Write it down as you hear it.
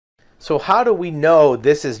So how do we know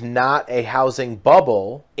this is not a housing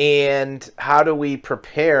bubble, and how do we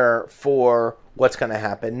prepare for what's going to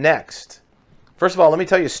happen next? First of all, let me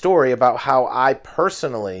tell you a story about how I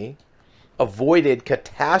personally avoided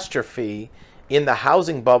catastrophe in the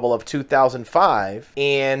housing bubble of 2005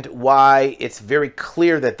 and why it's very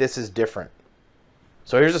clear that this is different.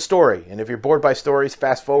 So here's a story, and if you're bored by stories,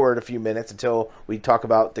 fast forward a few minutes until we talk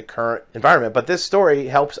about the current environment. But this story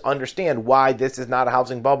helps understand why this is not a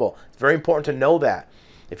housing bubble. It's very important to know that.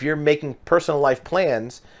 If you're making personal life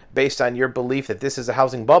plans based on your belief that this is a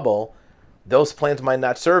housing bubble, those plans might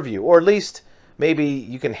not serve you. Or at least maybe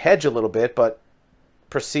you can hedge a little bit, but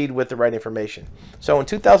proceed with the right information. So in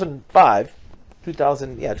 2005,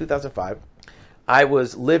 I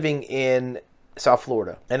was living in South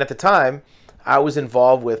Florida. And at the time, I was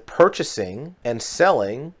involved with purchasing and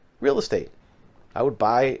selling real estate. I would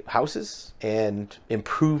buy houses and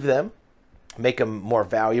improve them, make them more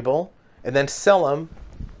valuable, and then sell them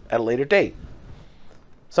at a later date.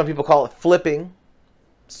 Some people call it flipping.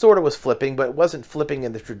 Sort of was flipping, but it wasn't flipping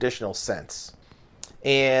in the traditional sense.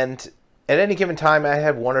 And at any given time, I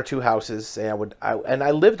had one or two houses, and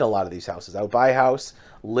I lived in a lot of these houses. I would buy a house,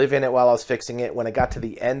 live in it while I was fixing it. When I got to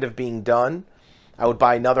the end of being done, I would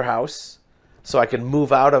buy another house so I could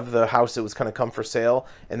move out of the house that was going to come for sale.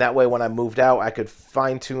 And that way, when I moved out, I could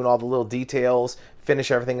fine-tune all the little details,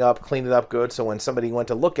 finish everything up, clean it up good. So when somebody went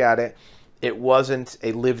to look at it, it wasn't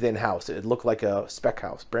a lived-in house. It looked like a spec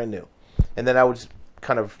house, brand new. And then I would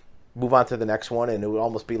kind of move on to the next one, and it would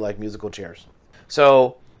almost be like musical chairs.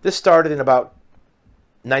 So this started in about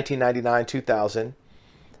 1999, 2000.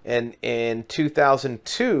 And in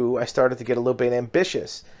 2002, I started to get a little bit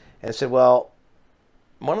ambitious and said, well,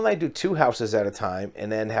 why don't I do two houses at a time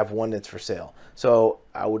and then have one that's for sale? So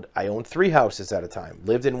I owned three houses at a time.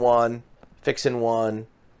 Lived in one, fixing one.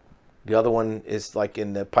 The other one is like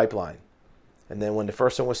in the pipeline. And then when the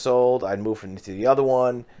first one was sold, I'd move into the other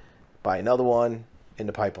one, buy another one in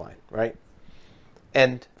the pipeline, right?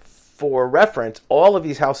 And for reference, all of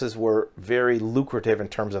these houses were very lucrative in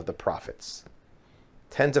terms of the profits.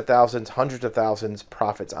 Tens of thousands, hundreds of thousands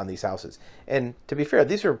profits on these houses. And to be fair,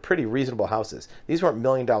 these were pretty reasonable houses. These weren't $1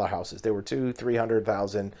 million houses. They were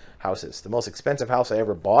 $200,000-300,000 houses. The most expensive house I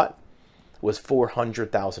ever bought was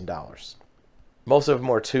 $400,000. Most of them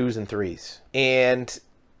were twos and threes. And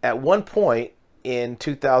at one point in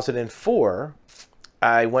 2004,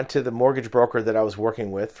 I went to the mortgage broker that I was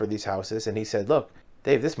working with for these houses, and he said, look,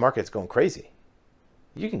 Dave, this market's going crazy.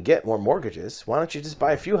 You can get more mortgages. Why don't you just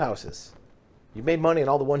buy a few houses? You made money on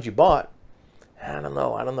all the ones you bought. I don't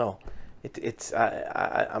know. I'm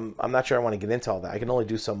not sure I want to get into all that. I can only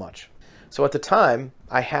do so much. So at the time,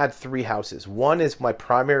 I had three houses. One is my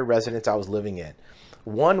primary residence I was living in.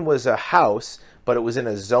 One was a house, but it was in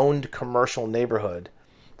a zoned commercial neighborhood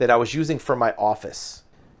that I was using for my office.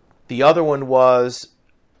 The other one was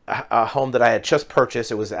a home that I had just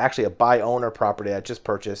purchased. It was actually a buy-owner property I had just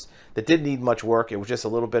purchased that didn't need much work. It was just a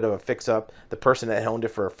little bit of a fix-up. The person that owned it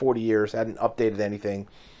for 40 years hadn't updated anything,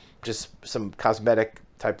 just some cosmetic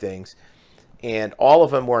type things. And all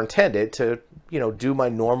of them were intended to, do my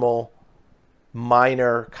normal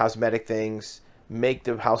minor cosmetic things, make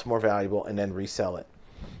the house more valuable, and then resell it.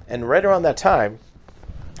 And right around that time,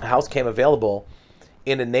 a house came available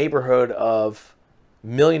in a neighborhood of $1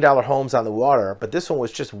 million homes on the water, but this one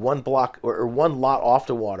was just one block or one lot off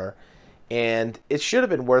the water, and it should have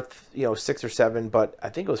been worth 6 or 7, but I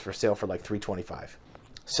think it was for sale for like $325.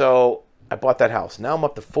 So I bought that house. Now I'm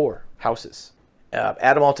up to 4 houses.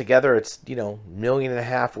 Add them all together, it's $1.5 million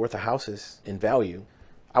worth of houses in value.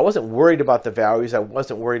 I wasn't worried about the values. I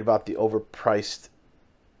wasn't worried about the overpriced,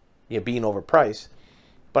 being overpriced.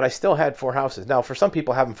 But I still had 4 houses. Now, for some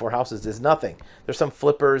people, having 4 houses is nothing. There's some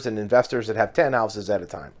flippers and investors that have 10 houses at a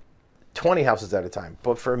time, 20 houses at a time.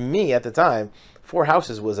 But for me at the time, 4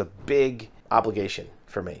 houses was a big obligation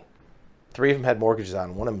for me. 3 of them had mortgages on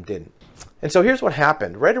them. 1 of them didn't. And so here's what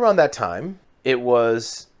happened. Right around that time, it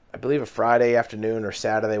was, I believe, a Friday afternoon or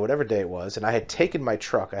Saturday, whatever day it was, and I had taken my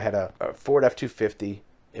truck. I had a Ford F-250.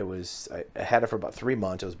 I had it for about 3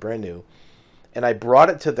 months. It was brand new. And I brought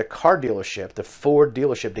it to the car dealership, the Ford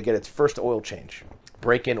dealership, to get its first oil change,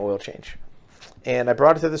 break-in oil change. And I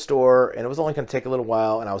brought it to the store, and it was only going to take a little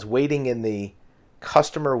while, and I was waiting in the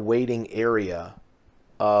customer waiting area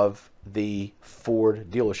of the Ford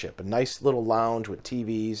dealership. A nice little lounge with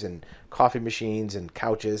TVs and coffee machines and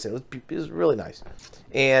couches. It was really nice.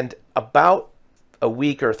 And about a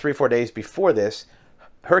week or 3 or 4 days before this,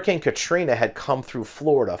 Hurricane Katrina had come through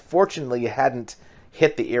Florida. Fortunately, it hadn't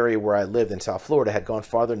hit the area where I lived in South Florida, had gone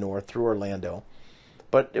farther north through Orlando.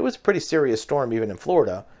 But it was a pretty serious storm even in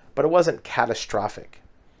Florida, but it wasn't catastrophic.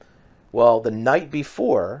 Well, the night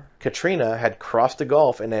before, Katrina had crossed the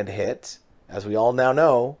Gulf and had hit, as we all now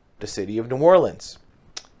know, the city of New Orleans.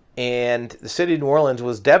 And the city of New Orleans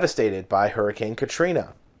was devastated by Hurricane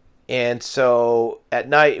Katrina. And so at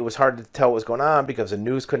night, it was hard to tell what was going on because the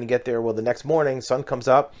news couldn't get there. Well, the next morning, sun comes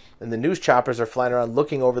up and the news choppers are flying around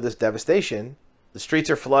looking over this devastation. The streets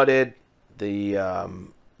are flooded.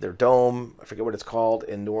 Their dome, I forget what it's called,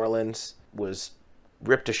 in New Orleans was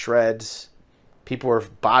ripped to shreds.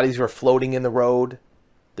 Bodies were floating in the road.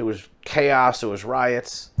 There was chaos. There was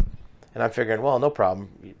riots. And I'm figuring, well, no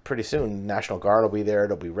problem. Pretty soon, National Guard will be there.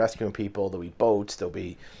 They'll be rescuing people. There'll be boats. There'll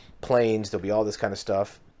be planes. There'll be all this kind of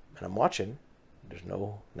stuff. And I'm watching. There's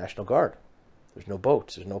no National Guard. There's no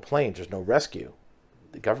boats. There's no planes. There's no rescue.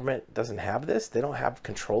 The government doesn't have this. They don't have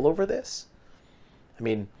control over this. I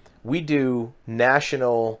mean, we do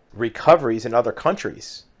national recoveries in other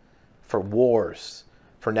countries for wars,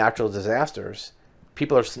 for natural disasters.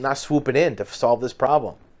 People are not swooping in to solve this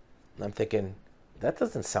problem. And I'm thinking, that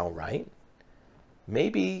doesn't sound right.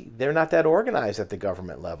 Maybe they're not that organized at the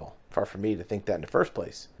government level. Far from me to think that in the first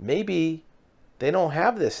place. Maybe they don't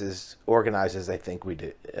have this as organized as I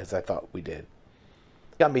thought we did.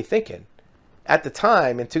 Got me thinking. At the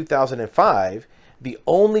time, in 2005, the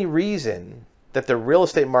only reason that the real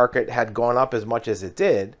estate market had gone up as much as it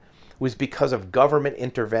did was because of government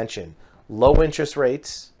intervention. Low interest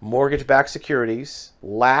rates, mortgage-backed securities,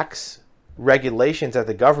 lax regulations at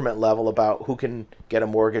the government level about who can get a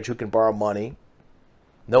mortgage, who can borrow money,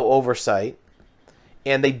 no oversight,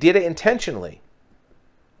 and they did it intentionally.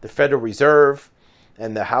 The Federal Reserve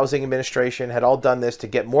and the Housing Administration had all done this to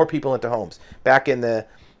get more people into homes. Back in the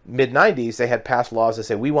mid-90s, they had passed laws that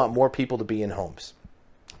say, we want more people to be in homes.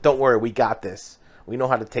 Don't worry, we got this. We know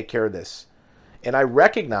how to take care of this. And I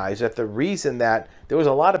recognize that the reason that there was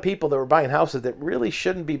a lot of people that were buying houses that really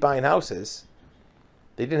shouldn't be buying houses,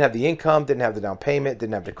 they didn't have the income, didn't have the down payment,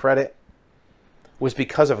 didn't have the credit, was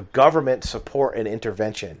because of government support and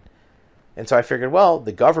intervention. And so I figured, well,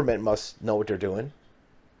 the government must know what they're doing.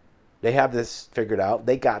 They have this figured out.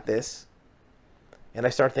 They got this. And I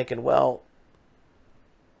started thinking, well,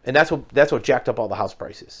 and that's what jacked up all the house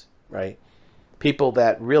prices, right? People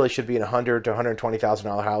that really should be in $100,000 to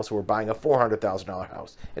 $120,000 house were buying a $400,000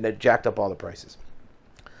 house, and it jacked up all the prices.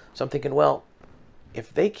 So I'm thinking, well,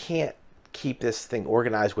 if they can't keep this thing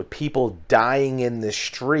organized with people dying in the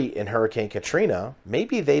street in Hurricane Katrina,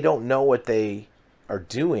 maybe they don't know what they are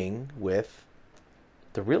doing with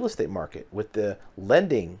the real estate market, with the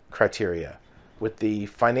lending criteria, with the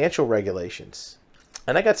financial regulations.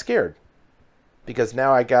 And I got scared because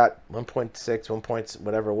now I got 1.6, 1 point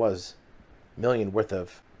whatever it was, million worth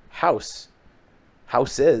of houses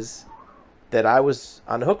that I was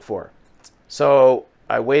on the hook for. So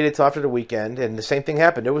I waited till after the weekend, and the same thing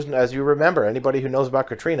happened. It was, as you remember, anybody who knows about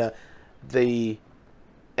Katrina, the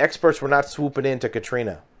experts were not swooping into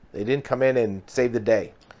Katrina. They didn't come in and save the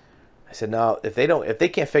day. I said, no, if they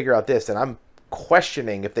can't figure out this, then I'm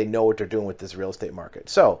questioning if they know what they're doing with this real estate market.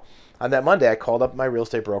 So on that Monday, I called up my real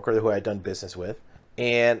estate broker who I had done business with,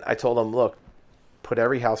 and I told him, look, put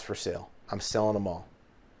every house for sale. I'm selling them all.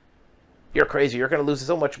 You're crazy. You're going to lose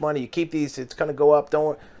so much money. You keep these, it's going to go up.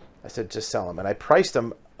 Don't. I said, just sell them. And I priced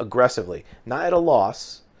them aggressively. Not at a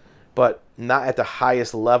loss, but not at the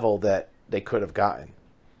highest level that they could have gotten.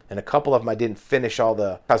 And a couple of them, I didn't finish all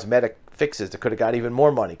the cosmetic fixes that could have got even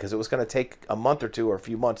more money because it was going to take a month or two or a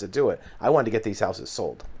few months to do it. I wanted to get these houses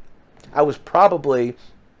sold. I was probably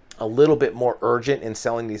a little bit more urgent in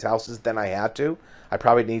selling these houses than I had to. I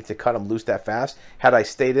probably needed to cut them loose that fast. Had I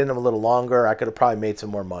stayed in them a little longer, I could have probably made some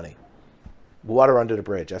more money. Water under the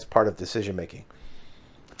bridge. That's part of decision making.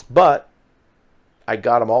 But I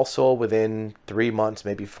got them all sold within 3 months,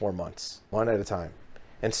 maybe 4 months, one at a time.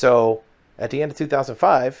 And so at the end of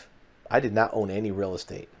 2005, I did not own any real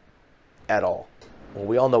estate at all. Well,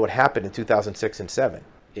 we all know what happened in 2006 and 2007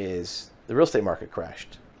 is the real estate market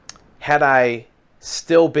crashed. Had I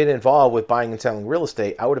still been involved with buying and selling real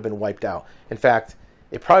estate, I would have been wiped out. In fact,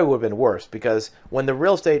 it probably would have been worse because when the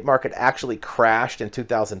real estate market actually crashed in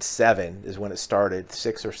 2007 is when it started,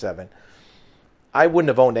 6 or 7, I wouldn't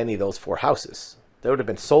have owned any of those 4 houses. They would have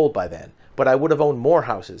been sold by then. But I would have owned more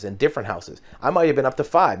houses and different houses. I might have been up to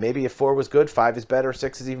 5. Maybe if 4 was good, 5 is better,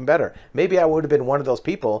 6 is even better. Maybe I would have been one of those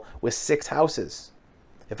people with 6 houses.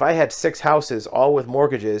 If I had 6 houses, all with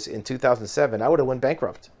mortgages in 2007, I would have went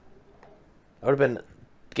bankrupt. I would have been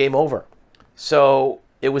game over. So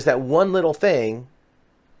it was that one little thing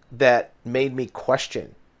that made me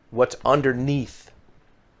question what's underneath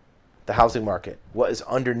the housing market, what is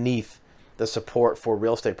underneath the support for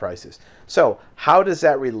real estate prices. So how does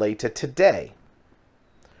that relate to today?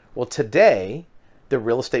 Well, today, the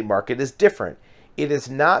real estate market is different. It is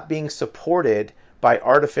not being supported by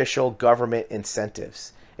artificial government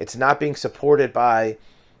incentives. It's not being supported by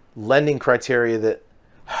lending criteria that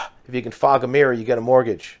if you can fog a mirror, you get a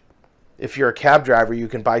mortgage. If you're a cab driver, you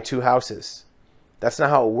can buy 2 houses. That's not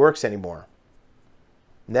how it works anymore.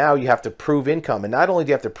 Now you have to prove income. And not only do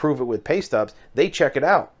you have to prove it with pay stubs, they check it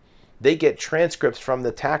out. They get transcripts from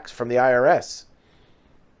the IRS.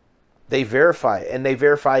 They verify it, and they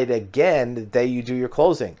verify it again the day you do your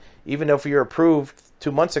closing. Even if you're approved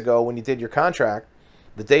 2 months ago when you did your contract,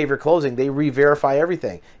 the day of your closing, they re-verify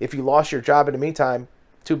everything. If you lost your job in the meantime,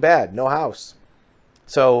 too bad, no house.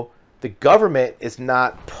 So the government is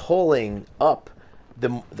not pulling up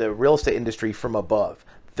the real estate industry from above.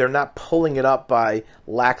 They're not pulling it up by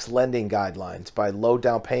lax lending guidelines, by low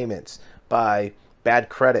down payments, by bad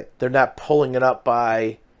credit. They're not pulling it up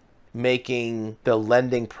by making the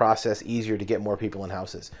lending process easier to get more people in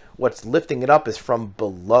houses. What's lifting it up is from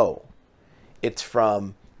below. It's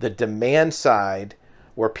from the demand side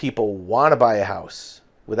where people want to buy a house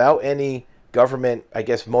without any government, I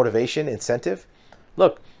guess, motivation, incentive.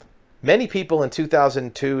 Look, many people in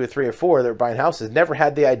 2002 or 3 or 4 that were buying houses never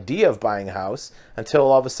had the idea of buying a house until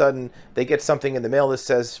all of a sudden they get something in the mail that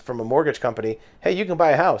says from a mortgage company, hey, you can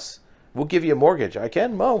buy a house. We'll give you a mortgage. I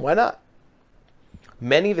can? Well, why not?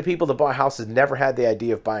 Many of the people that bought houses never had the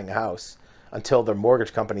idea of buying a house until their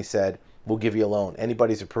mortgage company said, we'll give you a loan.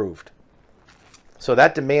 Anybody's approved. So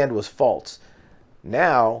that demand was false.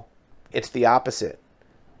 Now it's the opposite.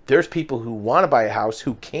 There's people who want to buy a house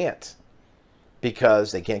who can't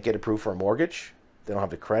because they can't get approved for a mortgage. They don't have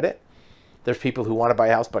the credit. There's people who want to buy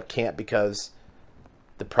a house but can't because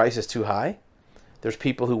the price is too high. There's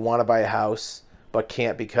people who want to buy a house but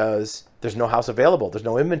can't because there's no house available. There's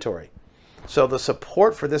no inventory. So the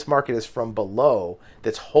support for this market is from below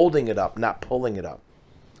that's holding it up, not pulling it up.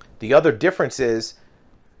 The other difference is,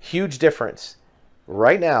 huge difference.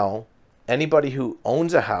 Right now, anybody who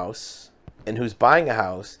owns a house and who's buying a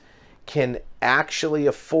house can actually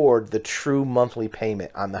afford the true monthly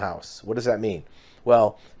payment on the house. What does that mean?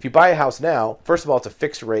 Well, if you buy a house now, first of all, it's a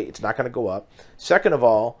fixed rate. It's not going to go up. Second of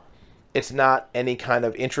all, it's not any kind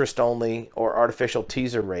of interest only or artificial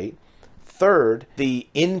teaser rate. Third, the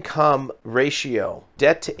income ratio,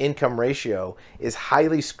 debt to income ratio, is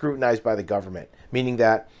highly scrutinized by the government, meaning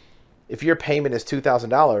that if your payment is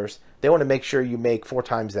 $2,000, they want to make sure you make 4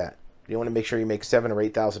 times that. You want to make sure you make $7,000 or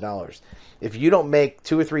 $8,000. If you don't make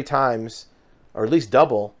 2 or 3 times, or at least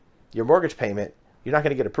double your mortgage payment, you're not going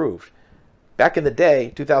to get approved. Back in the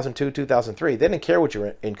day, 2002, 2003, they didn't care what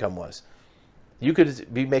your income was. You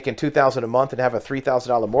could be making $2,000 a month and have a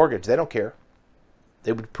 $3,000 mortgage. They don't care.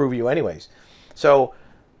 They would approve you anyways. So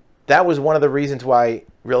that was one of the reasons why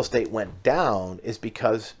real estate went down, is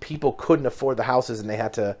because people couldn't afford the houses and they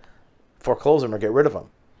had to foreclose them or get rid of them.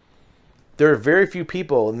 There are very few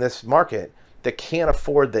people in this market that can't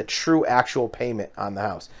afford the true actual payment on the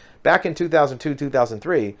house. Back in 2002,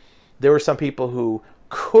 2003, there were some people who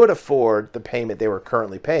could afford the payment they were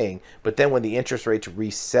currently paying, but then when the interest rates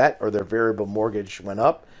reset or their variable mortgage went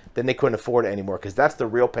up, then they couldn't afford it anymore, because that's the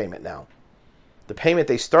real payment now. The payment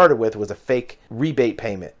they started with was a fake rebate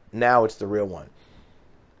payment. Now it's the real one.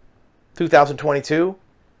 2022,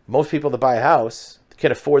 most people that buy a house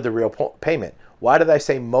can afford the real payment. Why did I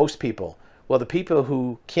say most people? Well, the people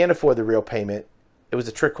who can't afford the real payment, it was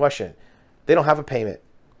a trick question. They don't have a payment.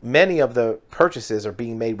 Many of the purchases are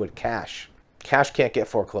being made with cash. Cash can't get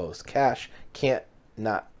foreclosed. Cash can't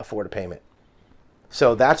not afford a payment.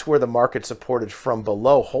 So that's where the market supported from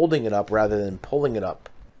below, holding it up rather than pulling it up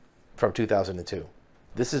from 2002.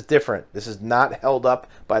 This is different. This is not held up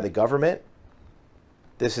by the government.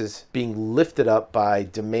 This is being lifted up by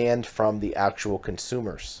demand from the actual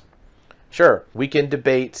consumers. Sure, we can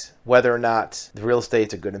debate whether or not the real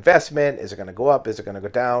estate's a good investment. Is it going to go up? Is it going to go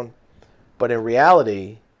down? But in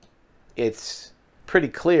reality, it's pretty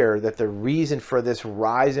clear that the reason for this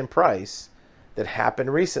rise in price that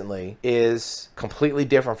happened recently is completely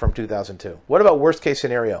different from 2002. What about worst case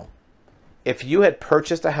scenario? If you had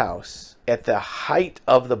purchased a house at the height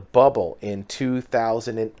of the bubble in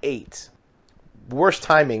 2008, worst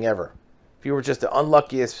timing ever. If you were just the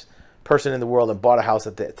unluckiest person in the world and bought a house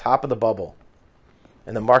at the top of the bubble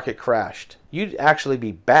and the market crashed, you'd actually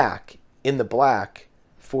be back in the black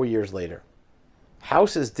 4 years later.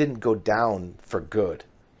 Houses didn't go down for good.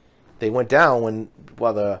 They went down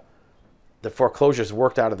while the foreclosures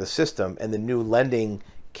worked out of the system and the new lending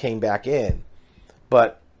came back in.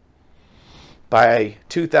 But by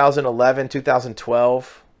 2011,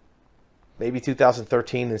 2012, maybe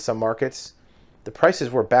 2013 in some markets, the prices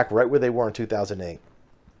were back right where they were in 2008.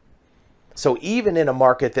 So even in a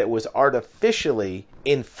market that was artificially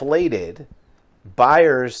inflated,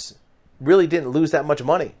 buyers really didn't lose that much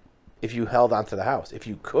money if you held onto the house, if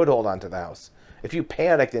you could hold onto the house. If you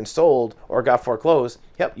panicked and sold or got foreclosed,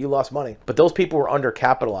 yep, you lost money. But those people were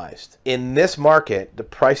undercapitalized. In this market, the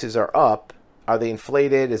prices are up. Are they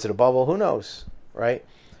inflated? Is it a bubble? Who knows, right?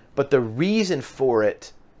 But the reason for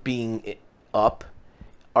it being up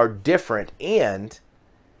are different. And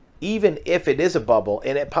even if it is a bubble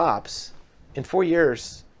and it pops, in 4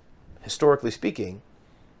 years, historically speaking,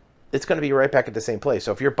 it's going to be right back at the same place.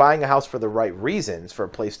 So if you're buying a house for the right reasons, for a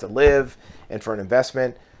place to live and for an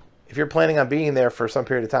investment, if you're planning on being there for some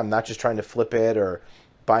period of time, not just trying to flip it or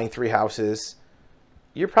buying 3 houses,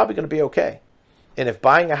 you're probably going to be okay. And if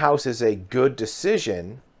buying a house is a good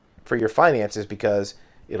decision for your finances because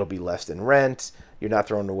it'll be less than rent, you're not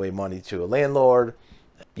throwing away money to a landlord,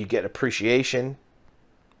 you get appreciation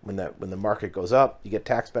when the market goes up, you get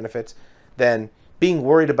tax benefits, then being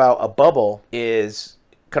worried about a bubble is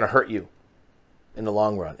going to hurt you in the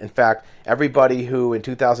long run. In fact, everybody who in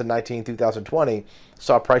 2019, 2020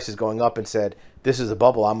 saw prices going up and said, this is a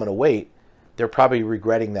bubble, I'm going to wait, they're probably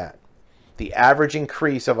regretting that. The average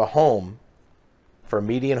increase of a home, for a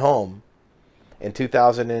median home, in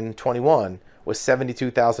 2021 was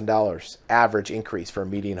 $72,000 average increase for a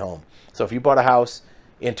median home. So if you bought a house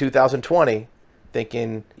in 2020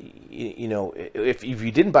 thinking, if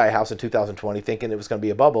you didn't buy a house in 2020 thinking it was going to be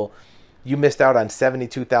a bubble, you missed out on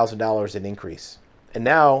 $72,000 in increase. And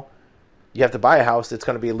now you have to buy a house that's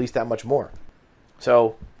going to be at least that much more.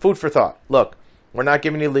 So food for thought. Look, we're not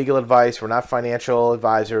giving you legal advice. We're not financial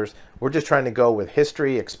advisors. We're just trying to go with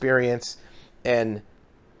history, experience, and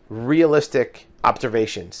realistic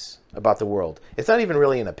observations about the world. It's not even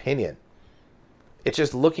really an opinion. It's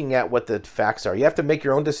just looking at what the facts are. You have to make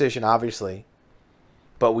your own decision, obviously.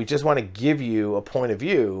 But we just want to give you a point of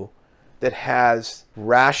view that has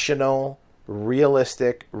rational,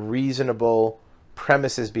 realistic, reasonable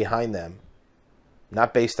premises behind them,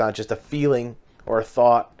 not based on just a feeling or a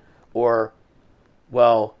thought or,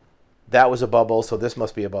 well, that was a bubble, so this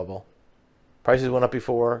must be a bubble. Prices went up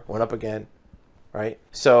before, went up again, right?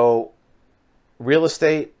 So real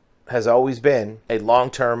estate has always been a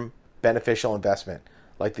long-term beneficial investment.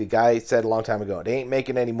 Like the guy said a long time ago, it ain't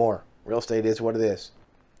making any more. Real estate is what it is.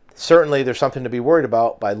 Certainly there's something to be worried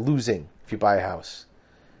about by losing if you buy a house.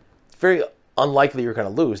 It's very unlikely you're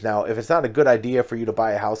going to lose. Now, if it's not a good idea for you to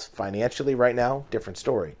buy a house financially right now, different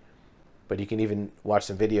story. But you can even watch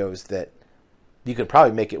some videos that you could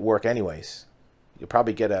probably make it work anyways. You'll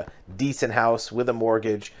probably get a decent house with a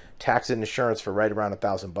mortgage, tax and insurance for right around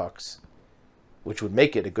 $1,000, which would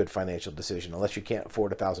make it a good financial decision unless you can't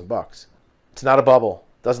afford $1,000. It's not a bubble.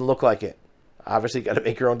 Doesn't look like it. Obviously, you got to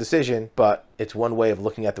make your own decision, but it's one way of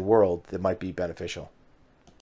looking at the world that might be beneficial.